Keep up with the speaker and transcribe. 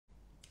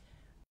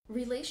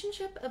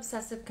Relationship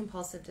Obsessive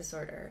Compulsive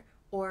Disorder,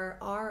 or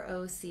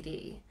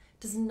ROCD,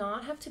 does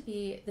not have to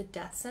be the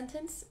death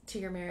sentence to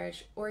your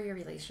marriage or your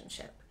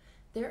relationship.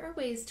 There are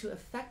ways to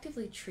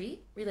effectively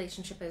treat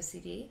relationship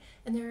OCD,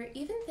 and there are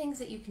even things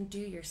that you can do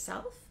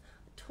yourself,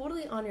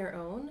 totally on your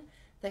own,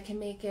 that can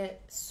make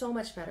it so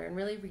much better and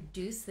really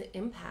reduce the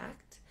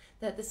impact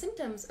that the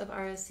symptoms of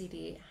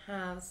ROCD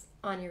has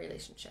on your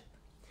relationship.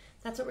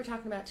 That's what we're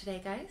talking about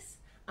today, guys.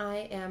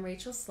 I am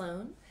Rachael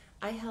Sloan.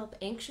 I help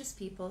anxious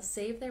people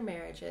save their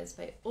marriages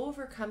by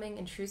overcoming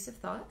intrusive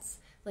thoughts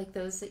like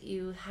those that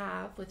you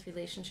have with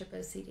relationship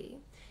OCD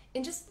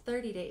in just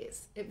 30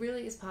 days. It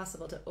really is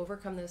possible to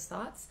overcome those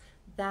thoughts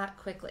that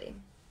quickly.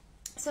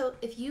 So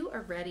if you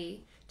are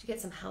ready to get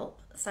some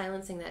help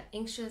silencing that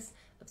anxious,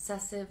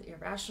 obsessive,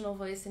 irrational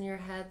voice in your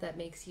head that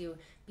makes you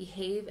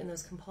behave in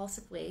those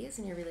compulsive ways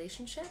in your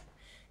relationship,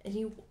 and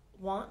you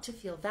want to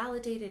feel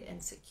validated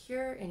and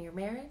secure in your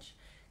marriage,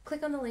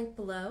 click on the link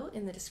below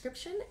in the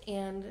description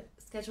and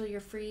schedule your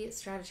free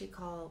strategy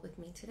call with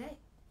me today.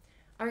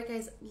 All right,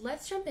 guys,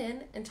 let's jump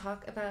in and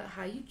talk about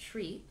how you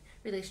treat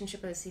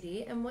relationship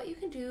OCD and what you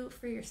can do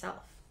for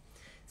yourself.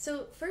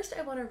 So first,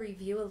 I want to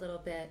review a little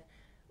bit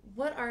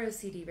what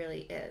ROCD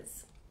really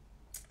is.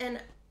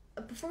 And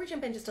before we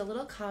jump in, just a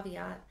little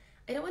caveat.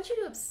 I don't want you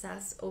to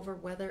obsess over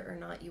whether or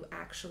not you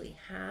actually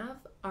have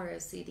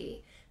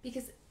ROCD,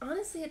 because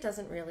honestly, it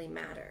doesn't really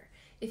matter.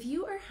 If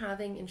you are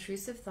having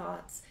intrusive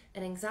thoughts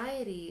and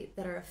anxiety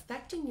that are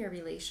affecting your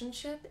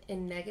relationship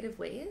in negative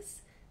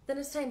ways, then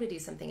it's time to do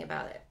something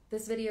about it.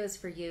 This video is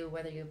for you,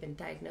 whether you've been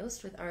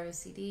diagnosed with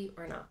ROCD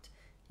or not.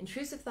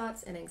 Intrusive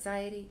thoughts and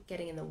anxiety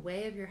getting in the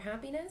way of your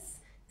happiness,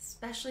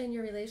 especially in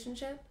your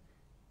relationship,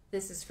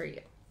 this is for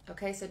you.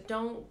 Okay, so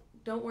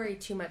don't worry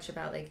too much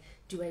about like,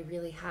 do I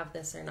really have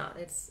this or not?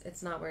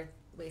 It's not worth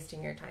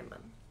wasting your time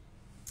on.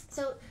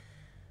 So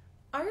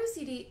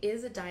ROCD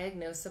is a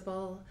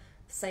diagnosable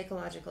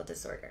psychological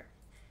disorder.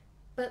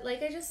 But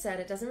like I just said,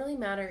 it doesn't really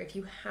matter if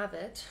you have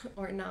it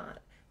or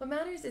not. What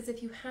matters is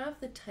if you have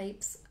the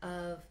types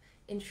of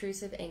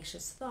intrusive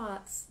anxious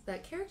thoughts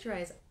that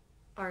characterize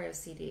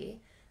ROCD,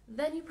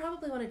 then you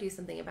probably want to do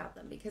something about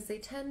them because they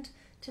tend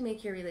to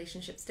make your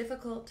relationships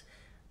difficult,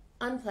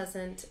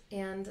 unpleasant,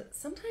 and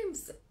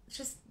sometimes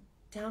just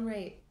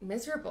downright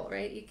miserable,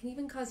 right? It can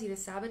even cause you to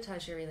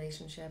sabotage your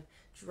relationship,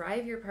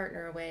 drive your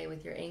partner away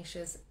with your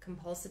anxious,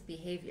 compulsive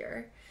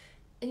behavior,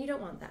 and you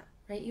don't want that,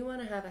 right? You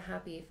want to have a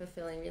happy,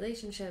 fulfilling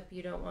relationship.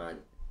 You don't want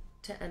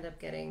to end up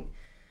getting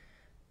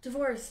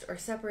divorced or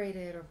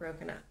separated or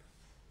broken up.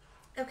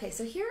 Okay,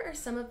 so here are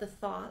some of the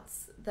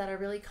thoughts that are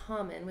really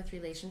common with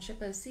relationship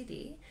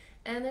OCD,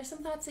 and there's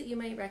some thoughts that you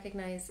might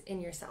recognize in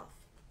yourself.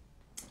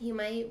 You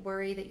might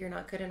worry that you're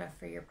not good enough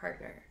for your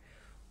partner,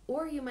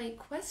 or you might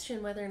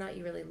question whether or not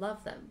you really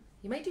love them.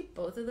 You might do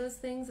both of those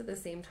things at the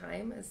same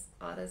time, as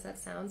odd as that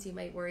sounds. You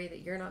might worry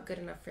that you're not good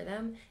enough for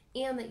them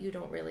and that you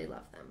don't really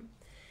love them.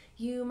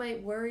 You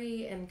might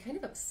worry and kind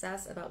of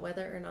obsess about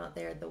whether or not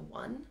they're the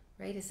one,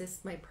 right? Is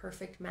this my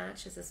perfect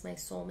match? Is this my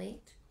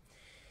soulmate?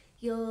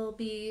 You'll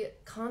be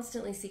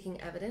constantly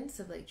seeking evidence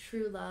of like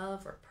true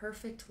love or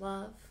perfect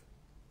love.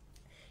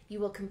 You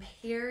will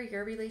compare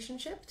your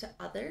relationship to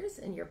others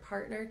and your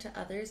partner to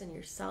others and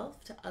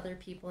yourself to other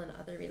people and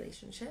other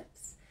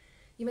relationships.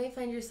 You might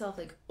find yourself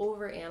like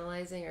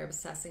overanalyzing or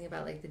obsessing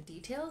about like the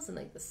details and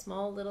like the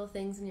small little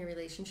things in your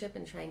relationship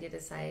and trying to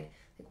decide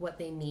like what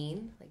they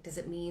mean. Like, does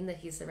it mean that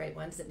he's the right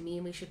one? Does it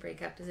mean we should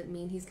break up? Does it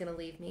mean he's going to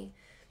leave me?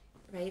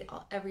 Right?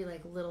 Every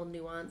like little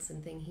nuance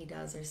and thing he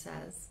does or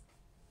says.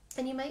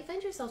 And you might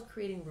find yourself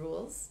creating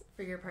rules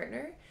for your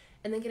partner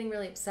and then getting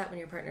really upset when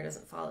your partner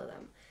doesn't follow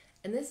them.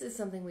 And this is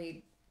something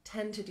we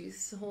tend to do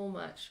so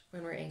much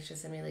when we're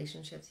anxious in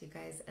relationships, you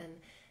guys.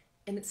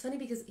 And it's funny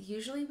because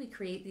usually we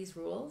create these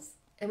rules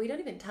and we don't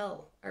even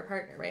tell our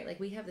partner, right? Like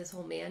we have this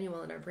whole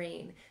manual in our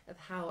brain of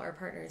how our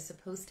partner is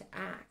supposed to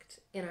act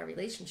in our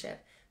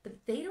relationship, but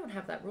they don't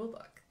have that rule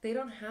book. They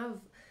don't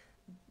have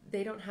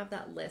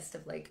that list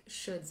of like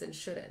shoulds and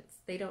shouldn'ts.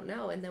 They don't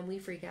know, and then we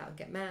freak out and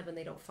get mad when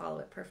they don't follow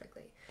it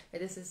perfectly.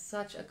 Right? This is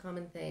such a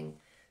common thing.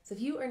 So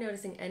if you are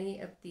noticing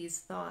any of these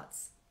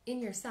thoughts in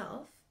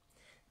yourself,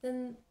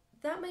 then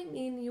that might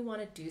mean you want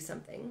to do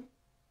something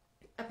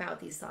about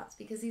these thoughts,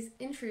 because these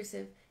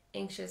intrusive,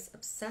 anxious,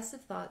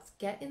 obsessive thoughts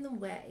get in the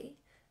way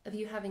of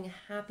you having a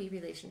happy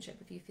relationship,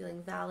 of you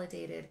feeling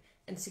validated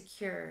and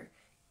secure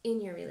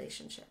in your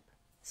relationship.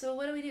 So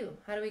what do?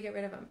 How do we get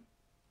rid of them?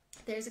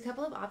 There's a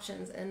couple of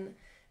options, and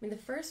I mean, the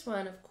first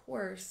one, of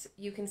course,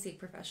 you can seek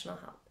professional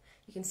help.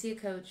 You can see a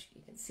coach,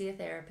 you can see a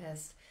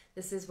therapist.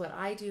 This is what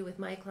I do with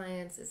my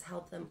clients, is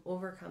help them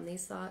overcome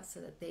these thoughts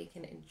so that they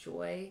can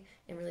enjoy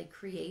and really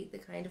create the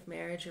kind of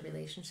marriage or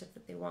relationship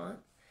that they want.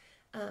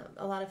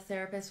 A lot of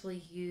therapists will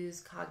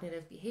use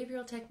cognitive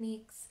behavioral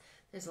techniques.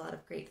 There's a lot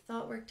of great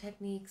thought work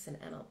techniques and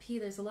NLP.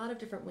 There's a lot of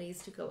different ways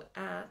to go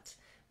at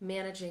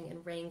managing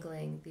and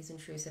wrangling these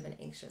intrusive and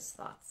anxious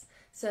thoughts.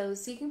 So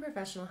seeking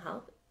professional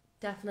help,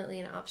 definitely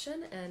an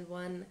option, and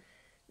one.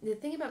 The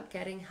thing about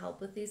getting help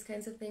with these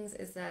kinds of things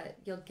is that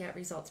you'll get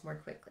results more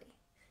quickly.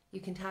 You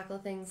can tackle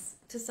things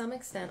to some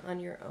extent on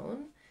your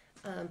own,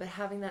 but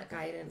having that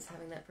guidance,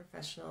 having that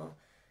professional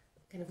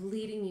kind of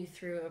leading you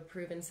through a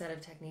proven set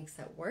of techniques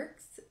that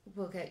works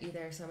will get you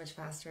there so much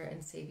faster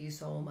and save you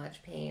so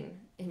much pain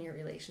in your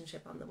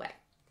relationship on the way.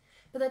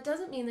 But that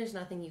doesn't mean there's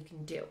nothing you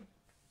can do.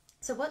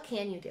 So what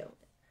can you do?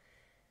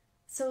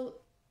 So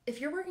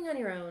if you're working on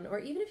your own, or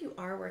even if you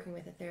are working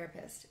with a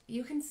therapist,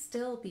 you can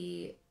still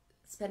be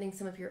spending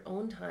some of your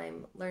own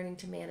time learning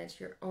to manage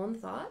your own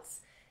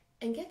thoughts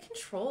and get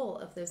control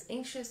of those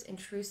anxious,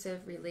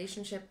 intrusive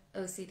relationship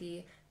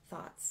OCD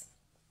thoughts.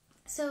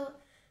 So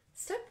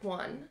step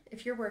one,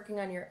 if you're working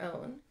on your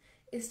own,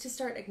 is to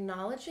start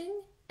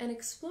acknowledging and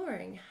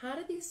exploring how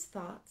do these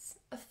thoughts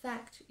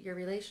affect your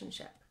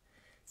relationship.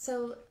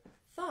 So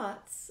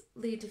thoughts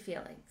lead to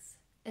feelings,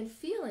 and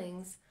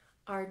feelings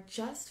are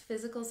just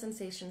physical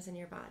sensations in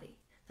your body.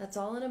 That's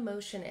all an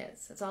emotion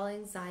is. That's all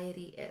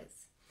anxiety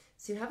is.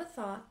 So you have a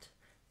thought.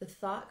 The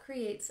thought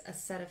creates a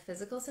set of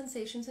physical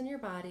sensations in your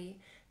body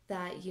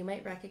that you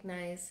might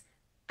recognize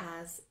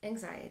as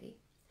anxiety.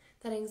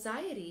 That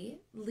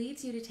anxiety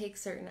leads you to take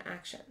certain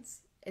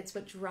actions. It's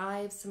what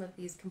drives some of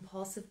these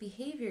compulsive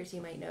behaviors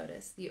you might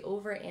notice, the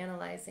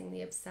overanalyzing,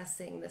 the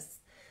obsessing, this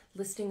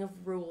listing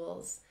of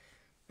rules,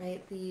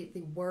 right?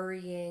 The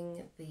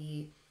worrying,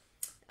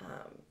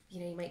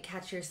 you might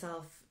catch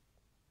yourself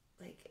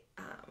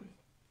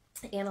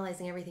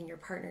analyzing everything your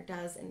partner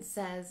does and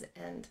says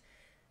and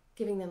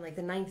giving them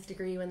the ninth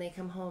degree when they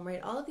come home,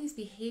 right? All of these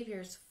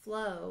behaviors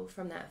flow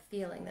from that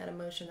feeling, that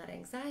emotion, that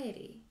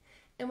anxiety.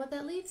 And what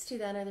that leads to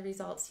then are the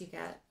results you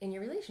get in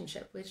your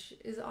relationship, which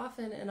is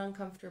often an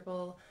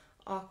uncomfortable,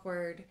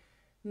 awkward,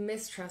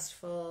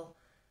 mistrustful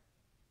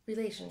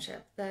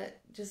relationship that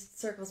just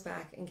circles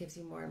back and gives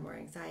you more and more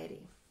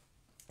anxiety.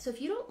 So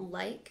if you don't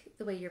like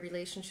the way your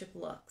relationship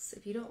looks,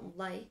 if you don't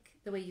like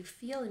the way you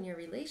feel in your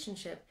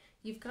relationship,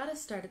 you've got to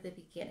start at the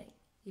beginning.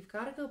 You've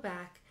got to go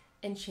back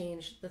and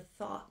change the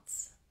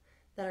thoughts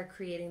that are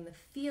creating the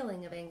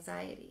feeling of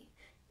anxiety.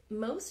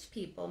 Most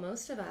people,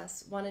 most of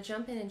us, want to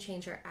jump in and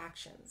change our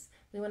actions.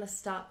 We want to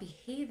stop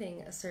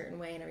behaving a certain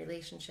way in a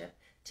relationship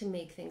to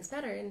make things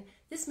better. And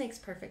this makes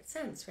perfect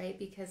sense, right?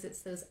 Because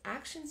it's those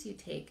actions you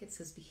take, it's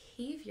those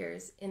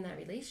behaviors in that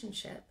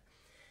relationship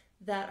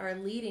that are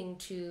leading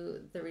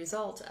to the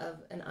result of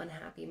an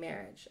unhappy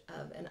marriage,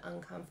 of an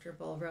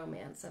uncomfortable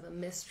romance, of a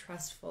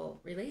mistrustful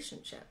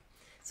relationship.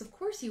 So of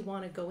course you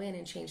want to go in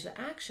and change the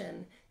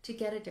action to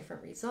get a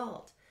different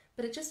result,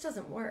 but it just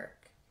doesn't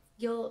work.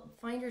 You'll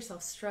find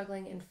yourself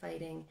struggling and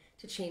fighting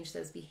to change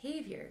those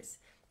behaviors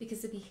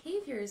because the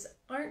behaviors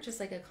aren't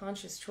just a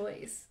conscious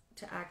choice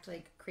to act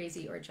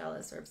crazy or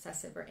jealous or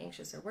obsessive or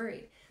anxious or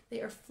worried.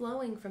 They are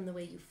flowing from the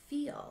way you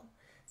feel.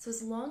 So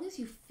as long as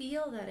you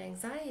feel that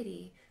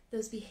anxiety,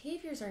 those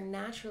behaviors are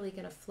naturally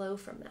going to flow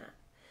from that.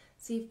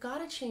 So you've got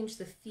to change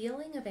the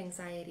feeling of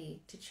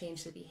anxiety to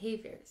change the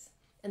behaviors.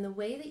 And the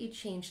way that you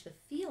change the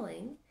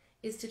feeling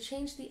is to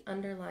change the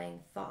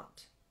underlying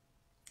thought.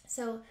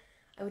 So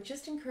I would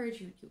just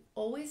encourage you, you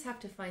always have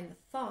to find the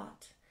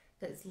thought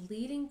that is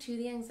leading to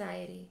the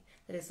anxiety,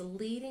 that is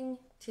leading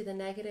to the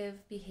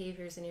negative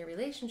behaviors in your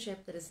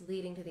relationship, that is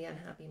leading to the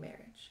unhappy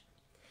marriage.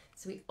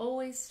 So we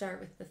always start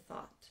with the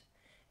thought.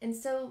 And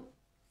so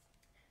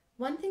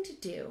one thing to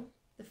do,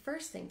 the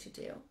first thing to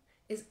do,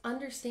 is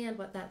understand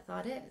what that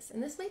thought is.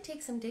 And this might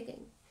take some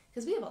digging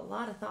because we have a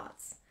lot of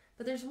thoughts.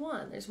 But there's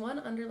one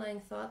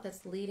underlying thought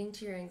that's leading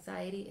to your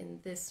anxiety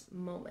in this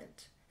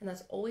moment. And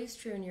that's always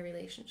true in your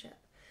relationship.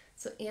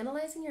 So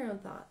analyzing your own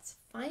thoughts,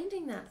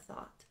 finding that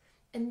thought,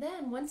 and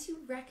then once you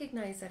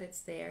recognize that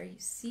it's there, you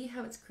see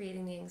how it's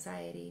creating the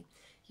anxiety,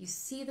 you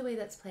see the way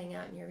that's playing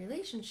out in your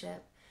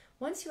relationship,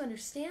 once you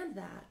understand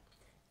that,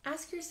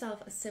 ask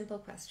yourself a simple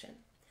question.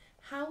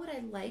 How would I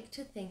like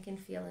to think and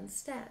feel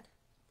instead?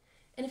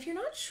 And if you're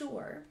not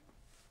sure,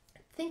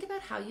 think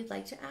about how you'd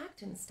like to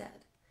act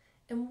instead.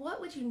 And what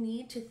would you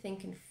need to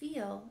think and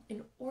feel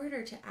in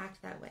order to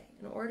act that way,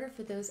 in order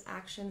for those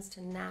actions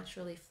to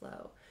naturally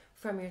flow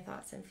from your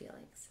thoughts and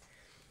feelings?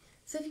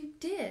 So if you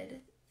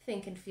did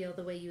think and feel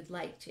the way you'd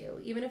like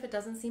to, even if it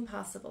doesn't seem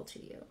possible to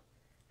you,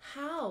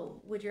 how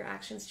would your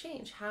actions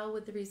change? How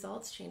would the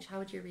results change? How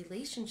would your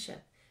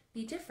relationship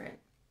be different?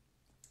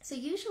 So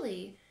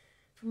usually,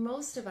 for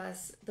most of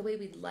us, the way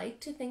we'd like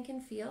to think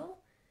and feel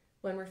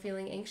when we're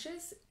feeling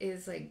anxious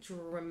is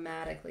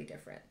dramatically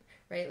different,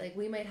 right?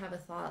 We might have a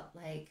thought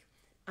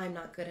I'm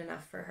not good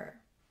enough for her.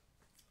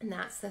 And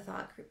that's the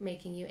thought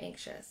making you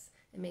anxious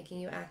and making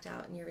you act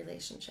out in your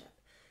relationship.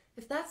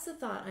 If that's the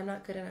thought, I'm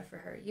not good enough for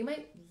her, you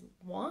might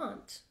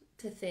want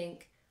to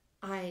think,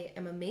 I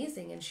am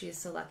amazing and she is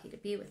so lucky to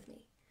be with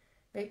me,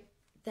 right?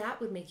 That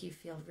would make you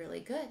feel really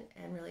good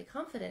and really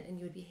confident, and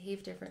you would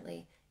behave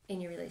differently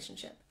in your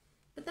relationship.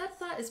 But that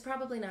thought is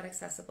probably not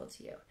accessible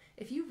to you.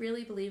 If you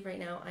really believe right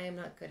now, I am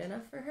not good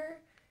enough for her,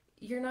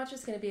 you're not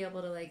just going to be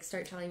able to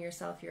start telling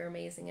yourself you're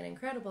amazing and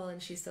incredible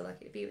and she's so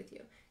lucky to be with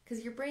you,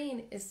 because your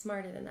brain is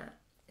smarter than that.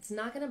 It's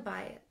not going to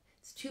buy it.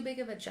 It's too big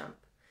of a jump.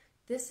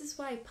 This is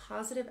why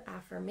positive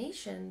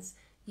affirmations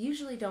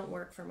usually don't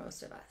work for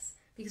most of us.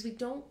 because we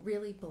don't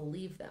really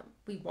believe them.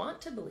 We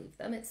want to believe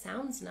them. It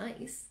sounds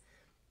nice,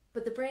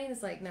 but the brain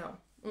is like, no,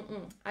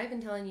 I've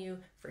been telling you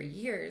for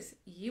years,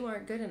 you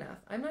aren't good enough.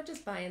 I'm not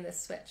just buying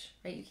this switch,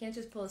 right? You can't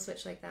just pull a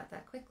switch like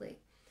that quickly.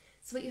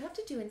 So what you have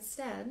to do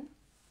instead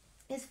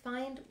is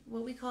find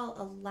what we call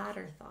a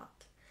ladder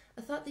thought,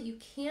 a thought that you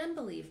can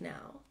believe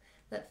now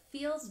that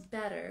feels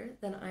better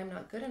than I'm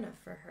not good enough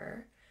for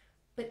her,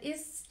 but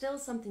is still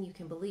something you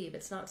can believe.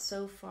 It's not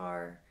so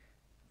far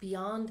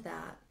beyond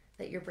that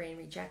your brain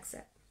rejects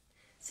it.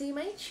 So you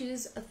might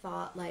choose a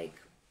thought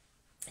like,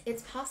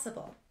 it's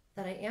possible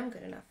that I am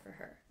good enough for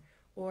her,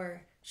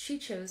 or she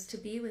chose to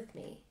be with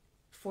me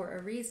for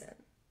a reason,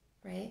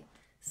 right?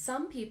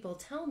 Some people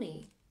tell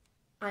me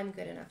I'm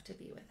good enough to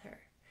be with her,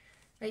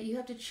 right? You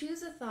have to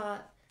choose a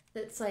thought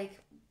that's like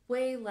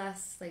way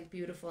less like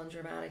beautiful and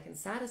dramatic and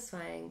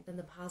satisfying than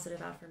the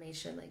positive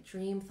affirmation, like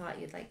dream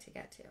thought you'd like to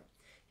get to.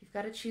 You've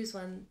got to choose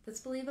one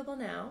that's believable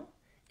now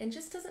and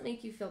just doesn't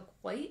make you feel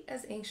quite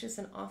as anxious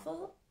and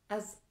awful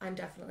as I'm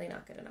definitely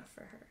not good enough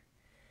for her.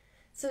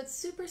 So it's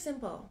super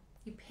simple.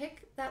 You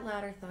pick that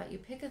ladder thought, you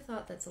pick a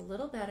thought that's a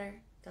little better,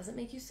 doesn't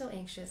make you so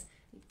anxious,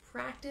 you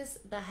practice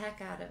the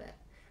heck out of it.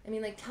 I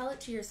mean, like, tell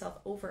it to yourself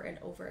over and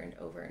over and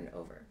over and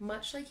over,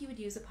 much like you would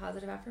use a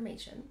positive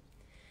affirmation.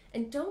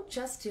 And don't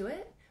just do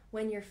it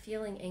when you're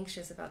feeling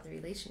anxious about the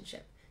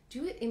relationship.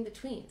 Do it in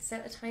between.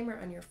 Set a timer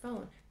on your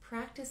phone.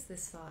 Practice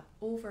this thought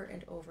over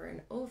and over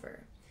and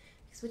over.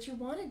 Because what you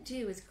want to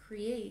do is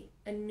create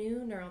a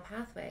new neural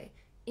pathway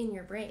in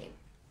your brain.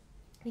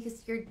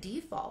 Because your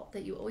default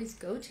that you always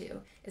go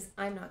to is,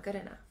 I'm not good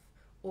enough,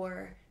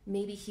 or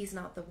maybe he's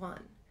not the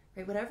one,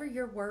 right? Whatever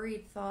your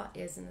worried thought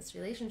is in this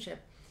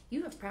relationship,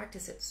 you have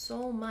practiced it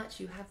so much,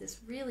 you have this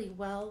really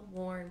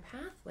well-worn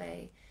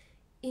pathway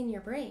in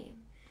your brain.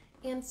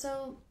 And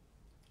so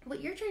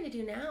what you're trying to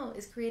do now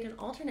is create an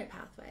alternate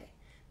pathway,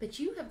 but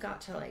you have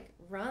got to like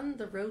run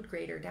the road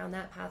grader down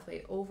that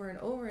pathway over and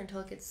over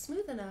until it gets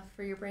smooth enough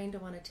for your brain to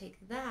want to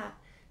take that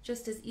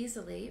just as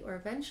easily, or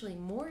eventually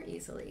more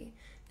easily,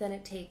 than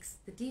it takes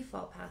the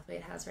default pathway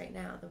it has right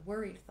now, the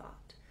worried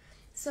thought.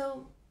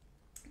 So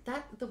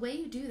that the way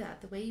you do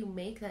that, the way you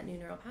make that new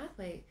neural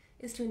pathway,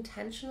 is to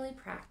intentionally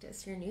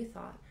practice your new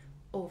thought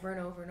over and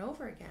over and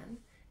over again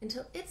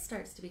until it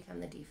starts to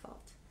become the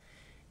default.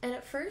 And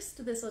at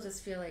first, this will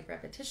just feel like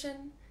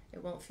repetition.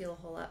 It won't feel a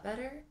whole lot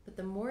better, but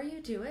the more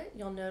you do it,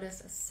 you'll notice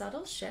a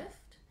subtle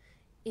shift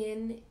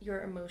in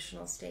your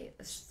emotional state,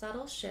 a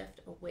subtle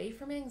shift away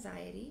from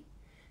anxiety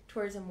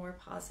towards a more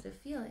positive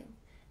feeling.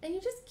 And you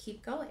just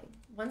keep going.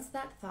 Once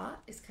that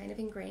thought is kind of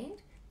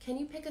ingrained, can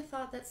you pick a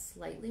thought that's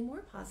slightly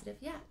more positive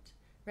yet,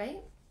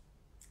 right?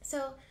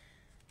 So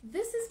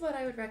this is what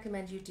I would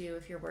recommend you do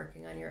if you're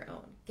working on your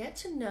own. Get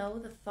to know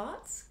the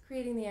thoughts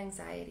creating the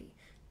anxiety.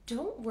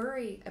 Don't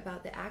worry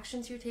about the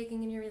actions you're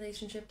taking in your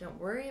relationship. Don't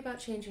worry about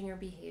changing your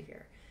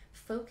behavior.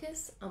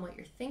 Focus on what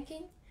you're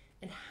thinking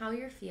and how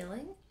you're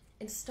feeling,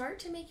 and start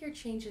to make your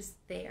changes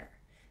there.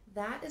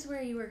 That is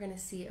where you are going to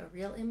see a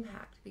real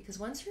impact, because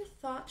once your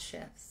thought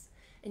shifts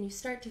and you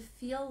start to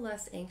feel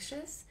less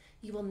anxious,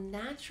 you will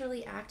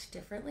naturally act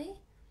differently,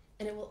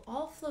 and it will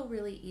all flow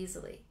really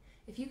easily.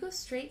 If you go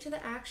straight to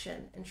the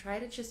action and try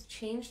to just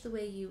change the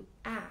way you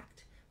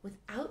act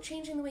without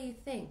changing the way you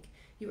think,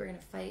 you are going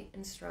to fight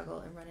and struggle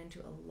and run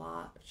into a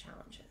lot of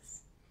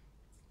challenges.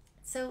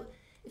 So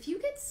if you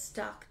get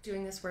stuck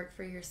doing this work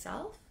for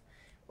yourself,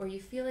 or you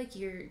feel like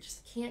you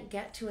just can't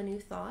get to a new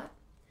thought,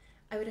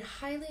 I would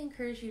highly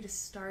encourage you to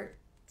start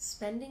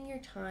spending your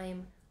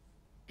time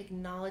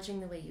acknowledging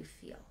the way you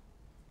feel.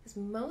 Because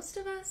most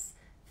of us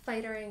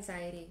fight our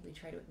anxiety, we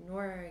try to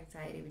ignore our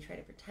anxiety, we try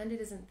to pretend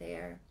it isn't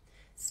there.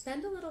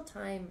 Spend a little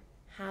time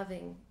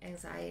having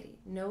anxiety.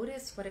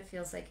 Notice what it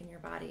feels like in your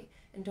body.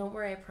 And don't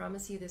worry, I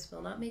promise you this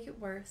will not make it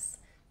worse.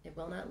 It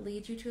will not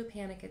lead you to a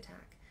panic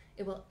attack.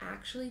 It will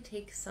actually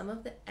take some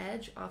of the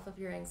edge off of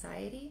your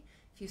anxiety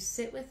if you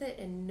sit with it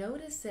and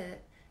notice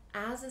it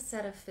as a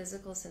set of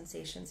physical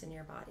sensations in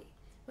your body.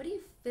 What do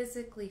you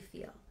physically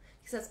feel?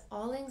 Because that's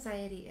all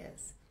anxiety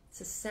is.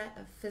 It's a set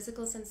of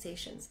physical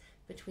sensations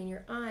between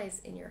your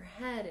eyes, in your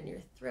head, in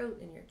your throat,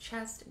 in your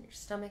chest, in your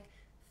stomach.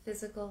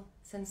 Physical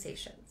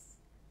sensations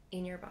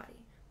in your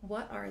body.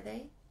 What are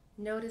they?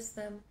 Notice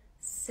them,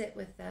 sit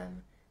with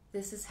them.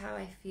 This is how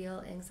I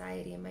feel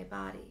anxiety in my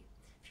body.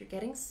 If you're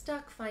getting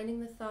stuck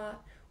finding the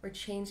thought or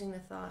changing the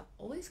thought,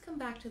 always come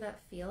back to that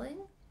feeling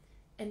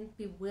and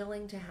be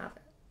willing to have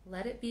it.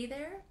 Let it be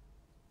there,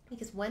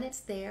 because when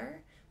it's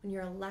there, when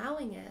you're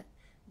allowing it,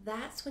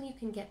 that's when you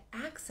can get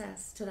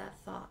access to that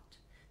thought.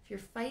 If you're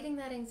fighting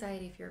that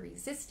anxiety, if you're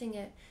resisting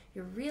it,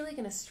 you're really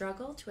going to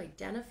struggle to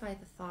identify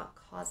the thought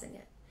causing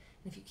it.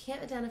 And if you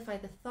can't identify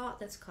the thought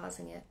that's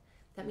causing it,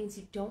 that means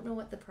you don't know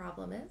what the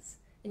problem is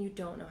and you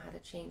don't know how to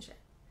change it.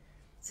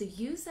 So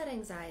use that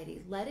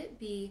anxiety. Let it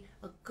be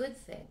a good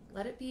thing.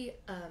 Let it be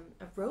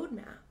a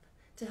roadmap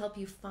to help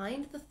you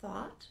find the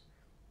thought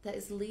that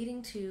is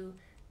leading to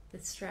the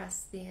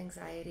stress, the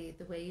anxiety,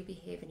 the way you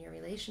behave in your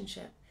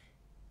relationship.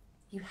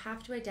 You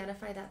have to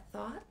identify that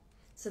thought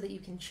so that you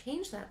can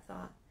change that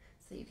thought,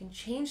 so that you can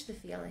change the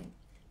feeling,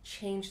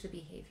 change the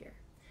behavior.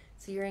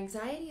 So your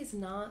anxiety is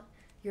not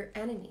your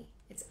enemy.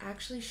 It's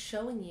actually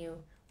showing you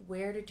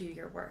where to do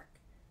your work.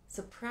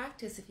 So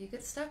practice, if you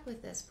get stuck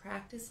with this,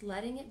 practice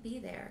letting it be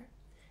there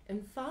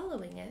and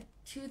following it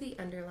to the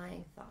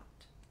underlying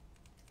thought.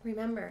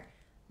 Remember,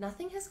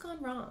 nothing has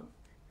gone wrong,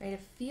 right? A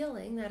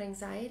feeling, that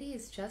anxiety,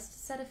 is just a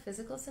set of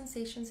physical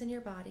sensations in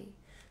your body.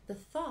 The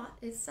thought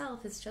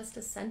itself is just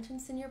a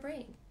sentence in your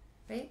brain,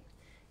 right?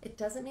 It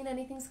doesn't mean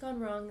anything's gone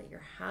wrong, that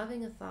you're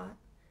having a thought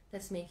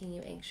that's making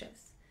you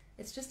anxious.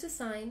 It's just a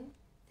sign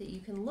that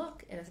you can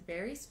look in a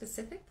very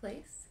specific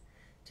place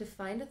to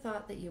find a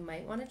thought that you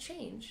might want to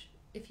change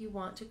if you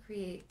want to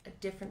create a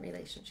different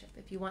relationship,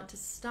 if you want to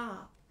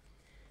stop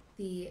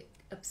the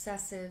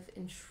obsessive,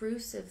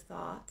 intrusive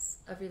thoughts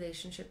of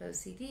relationship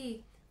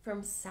OCD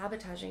from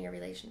sabotaging your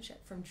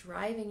relationship, from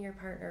driving your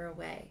partner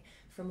away,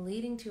 from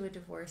leading to a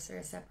divorce or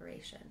a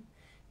separation.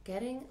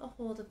 Getting a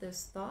hold of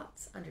those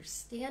thoughts,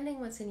 understanding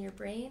what's in your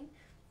brain,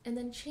 and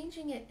then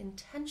changing it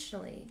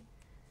intentionally.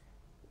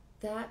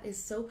 That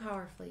is so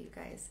powerful, you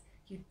guys.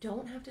 You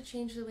don't have to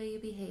change the way you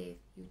behave.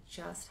 You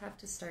just have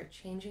to start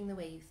changing the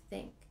way you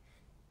think.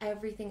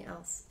 Everything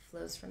else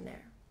flows from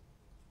there.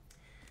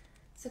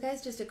 So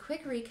guys, just a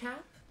quick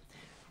recap.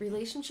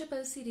 Relationship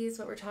OCD is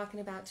what we're talking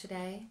about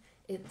today.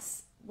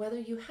 It's whether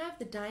you have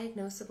the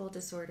diagnosable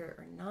disorder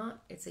or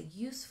not, it's a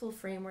useful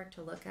framework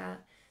to look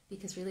at,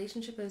 because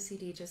relationship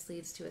OCD just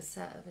leads to a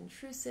set of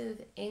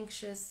intrusive,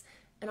 anxious,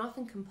 and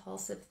often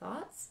compulsive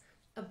thoughts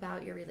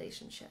about your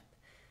relationship.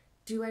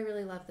 Do I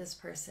really love this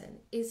person?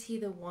 Is he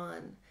the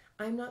one?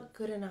 I'm not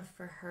good enough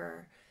for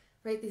her,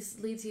 right? This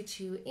leads you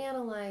to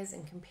analyze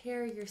and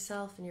compare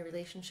yourself and your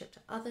relationship to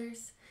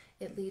others.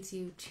 It leads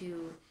you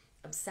to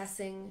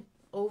obsessing,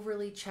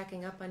 overly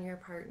checking up on your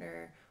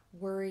partner,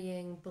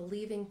 worrying,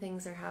 believing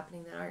things are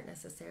happening that aren't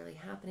necessarily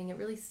happening. It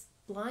really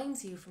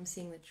blinds you from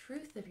seeing the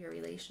truth of your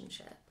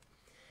relationship.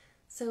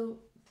 So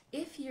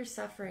if you're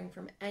suffering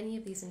from any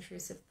of these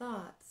intrusive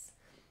thoughts,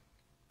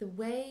 the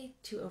way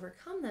to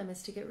overcome them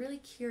is to get really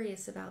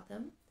curious about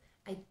them,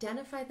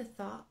 identify the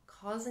thought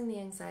causing the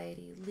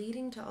anxiety,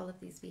 leading to all of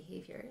these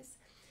behaviors,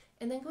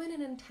 and then go in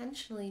and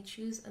intentionally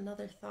choose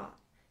another thought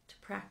to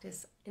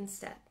practice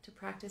instead, to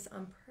practice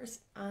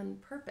on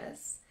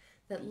purpose,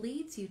 that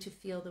leads you to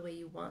feel the way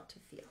you want to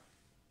feel.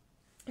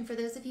 And for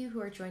those of you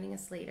who are joining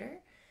us later,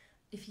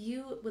 if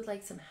you would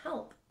like some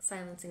help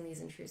silencing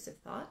these intrusive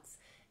thoughts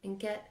and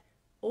get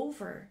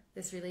over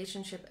this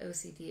relationship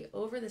OCD,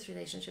 over this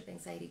relationship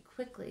anxiety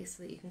quickly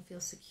so that you can feel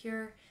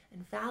secure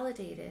and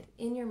validated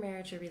in your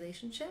marriage or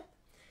relationship,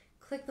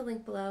 click the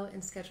link below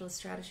and schedule a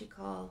strategy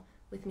call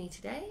with me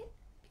today,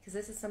 because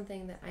this is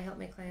something that I help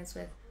my clients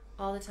with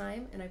all the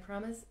time, and I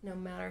promise no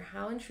matter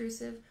how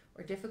intrusive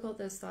or difficult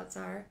those thoughts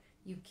are,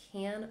 you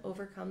can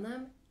overcome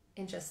them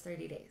in just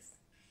 30 days,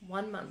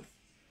 1 month.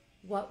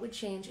 What would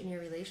change in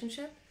your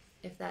relationship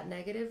if that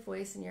negative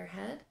voice in your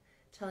head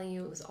telling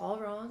you it was all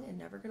wrong and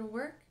never going to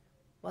work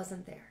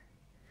wasn't there?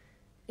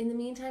 In the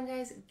meantime,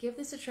 guys, give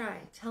this a try.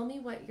 Tell me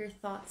what your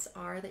thoughts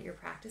are that you're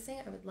practicing.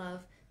 I would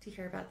love to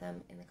hear about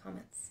them in the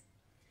comments.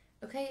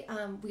 Okay,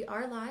 we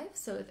are live,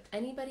 so if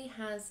anybody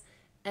has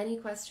any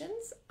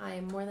questions,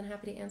 I'm more than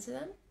happy to answer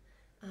them.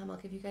 I'll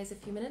give you guys a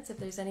few minutes if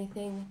there's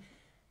anything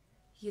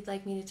you'd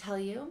like me to tell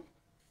you.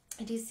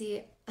 I do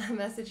see a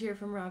message here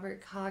from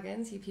Robert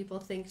Coggins. You people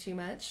think too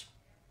much.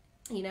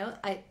 You know,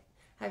 I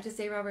have to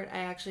say, Robert, I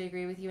actually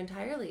agree with you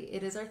entirely.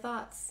 It is our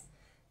thoughts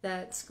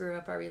that screw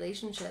up our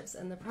relationships.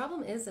 And the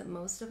problem is that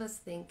most of us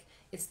think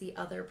it's the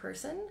other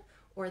person,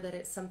 or that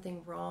it's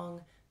something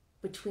wrong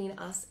between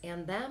us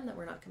and them, that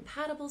we're not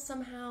compatible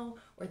somehow,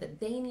 or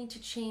that they need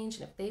to change.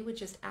 And if they would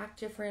just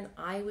act different,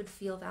 I would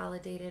feel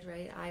validated,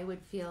 right? I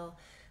would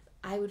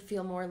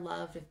feel more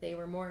loved if they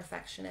were more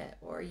affectionate,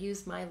 or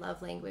used my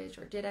love language,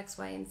 or did X,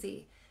 Y, and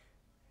Z.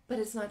 But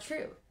it's not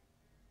true.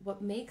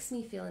 What makes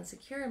me feel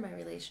insecure in my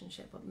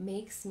relationship, what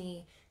makes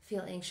me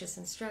feel anxious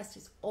and stressed,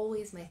 is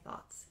always my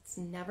thoughts. It's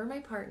never my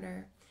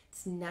partner.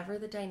 It's never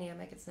the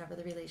dynamic. It's never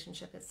the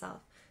relationship itself.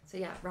 So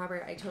yeah,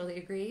 Robert, I totally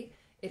agree.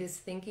 It is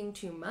thinking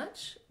too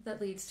much that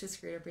leads to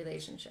screwed up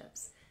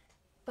relationships.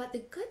 But the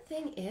good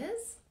thing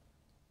is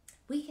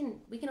we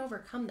can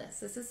overcome this.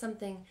 This is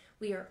something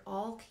we are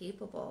all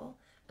capable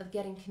of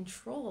getting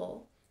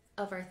control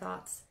of our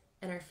thoughts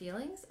and our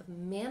feelings, of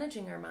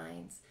managing our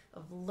minds,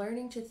 of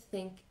learning to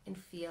think and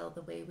feel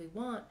the way we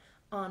want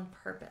on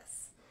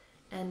purpose.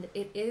 And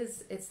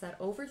it's that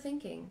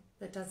overthinking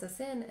that does us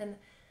in. And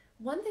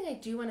one thing I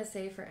do want to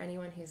say for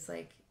anyone who's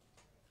like,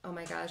 oh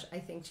my gosh, I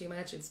think too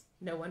much, it's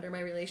no wonder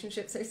my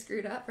relationships are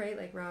screwed up, right?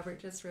 Like Robert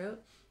just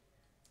wrote.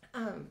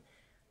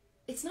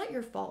 It's not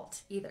your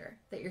fault either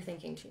that you're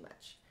thinking too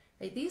much,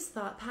 right? These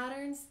thought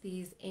patterns,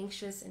 these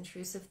anxious,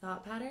 intrusive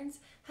thought patterns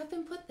have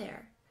been put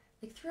there.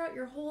 Like throughout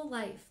your whole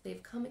life,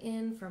 they've come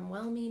in from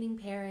well-meaning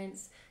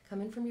parents,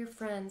 come in from your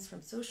friends,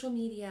 from social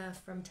media,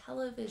 from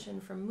television,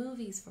 from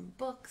movies, from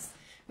books,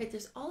 right?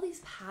 There's all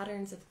these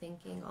patterns of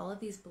thinking, all of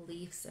these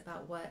beliefs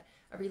about what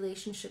a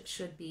relationship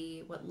should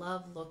be, what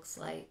love looks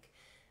like.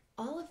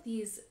 All of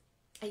these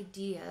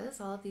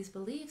ideas, all of these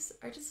beliefs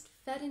are just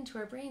fed into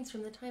our brains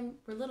from the time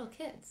we're little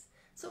kids.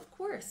 So of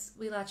course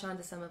we latch on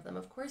to some of them.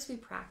 Of course we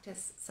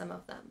practice some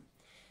of them.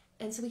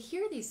 And so we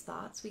hear these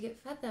thoughts, we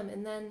get fed them,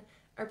 and then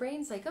our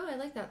brain's like, oh, I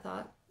like that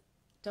thought.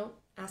 Don't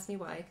ask me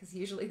why, because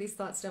usually these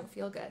thoughts don't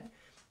feel good.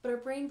 But our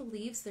brain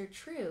believes they're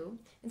true,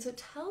 and so it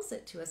tells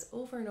it to us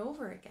over and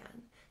over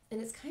again.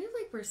 And it's kind of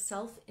like we're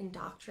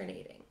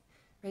self-indoctrinating,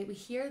 right? We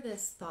hear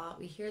this thought,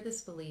 we hear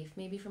this belief,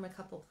 maybe from a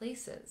couple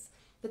places,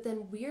 but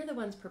then we're the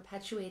ones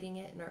perpetuating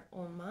it in our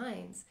own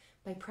minds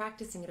by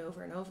practicing it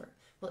over and over.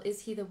 Well,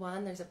 is he the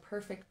one? There's a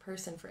perfect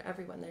person for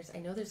everyone. I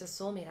know there's a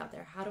soulmate out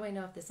there. How do I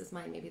know if this is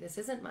mine? Maybe this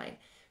isn't mine,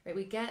 right?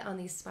 We get on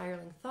these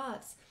spiraling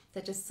thoughts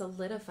that just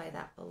solidify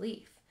that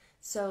belief.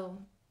 So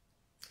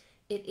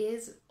it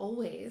is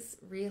always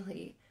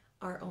really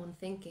our own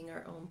thinking,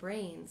 our own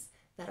brains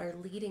that are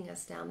leading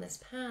us down this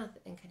path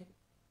and kind of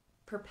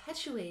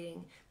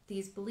perpetuating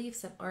these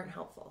beliefs that aren't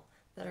helpful,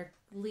 that are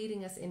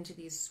leading us into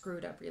these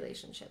screwed up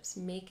relationships,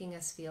 making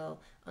us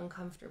feel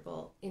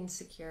uncomfortable,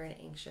 insecure, and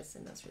anxious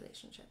in those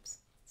relationships.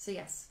 So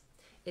yes,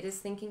 it is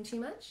thinking too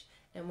much.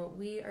 And what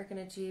we are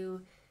going to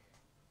do,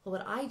 well,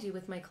 what I do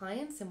with my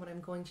clients and what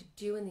I'm going to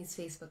do in these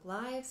Facebook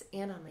Lives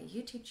and on my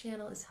YouTube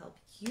channel is help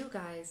you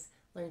guys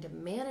learn to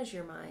manage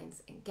your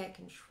minds and get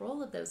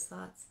control of those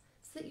thoughts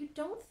so that you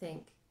don't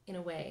think in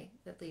a way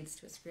that leads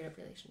to a screwed up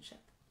relationship.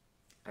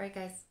 All right,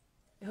 guys,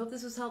 I hope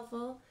this was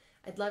helpful.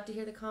 I'd love to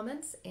hear the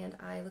comments, and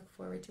I look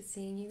forward to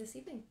seeing you this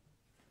evening.